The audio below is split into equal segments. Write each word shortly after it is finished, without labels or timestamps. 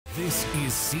This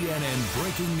is CNN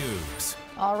Breaking News.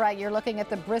 All right, you're looking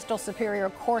at the Bristol Superior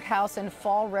Courthouse in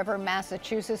Fall River,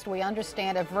 Massachusetts. We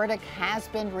understand a verdict has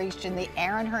been reached in the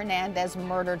Aaron Hernandez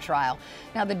murder trial.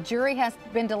 Now, the jury has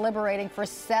been deliberating for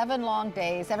 7 long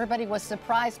days. Everybody was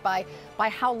surprised by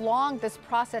how long this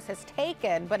process has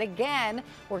taken. But again,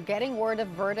 we're getting word a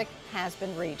verdict has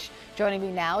been reached. Joining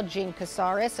me now, Jean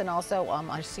Casares, and also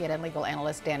our CNN legal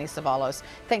analyst, Danny Savalos.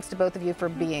 Thanks to both of you for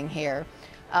being here.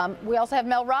 We also have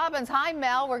Mel Robbins. Hi,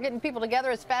 Mel. We're getting people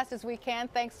together as fast as we can.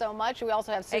 Thanks so much. We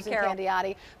also have Susan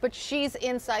Candiotti, but she's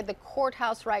inside the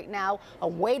courthouse right now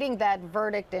awaiting that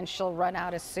verdict, and she'll run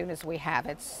out as soon as we have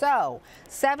it. So,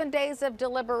 7 days of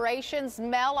deliberations.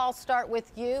 Mel, I'll start with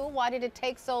you. Why did it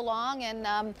take so long?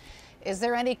 And is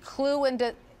there any clue in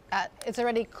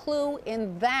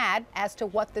that as to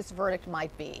what this verdict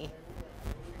might be?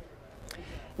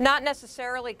 Not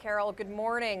necessarily, Carol. Good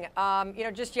morning.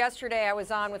 Just yesterday I was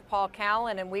on with Paul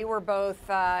Callan, and we were both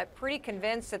pretty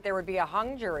convinced that there would be a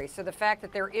hung jury. So the fact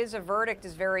that there is a verdict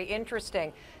is very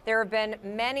interesting. There have been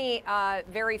many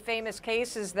very famous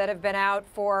cases that have been out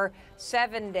for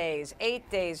 7 days, 8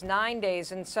 days, 9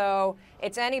 days. And so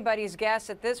it's anybody's guess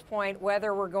at this point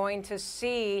whether we're going to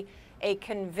see a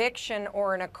conviction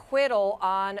or an acquittal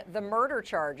on the murder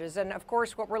charges. And of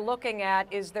course, what we're looking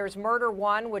at is there's murder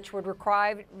one, which would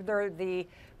require the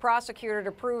prosecutor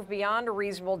to prove beyond a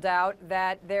reasonable doubt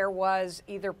that there was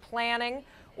either planning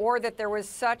or that there was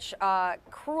such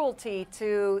cruelty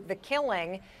to the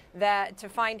killing that to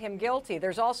find him guilty.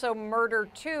 There's also murder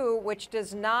two, which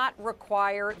does not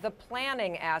require the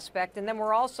planning aspect. And then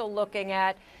we're also looking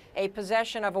at a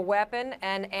possession of a weapon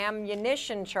and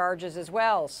ammunition charges as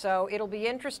well. So it'll be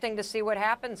interesting to see what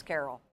happens, Carol.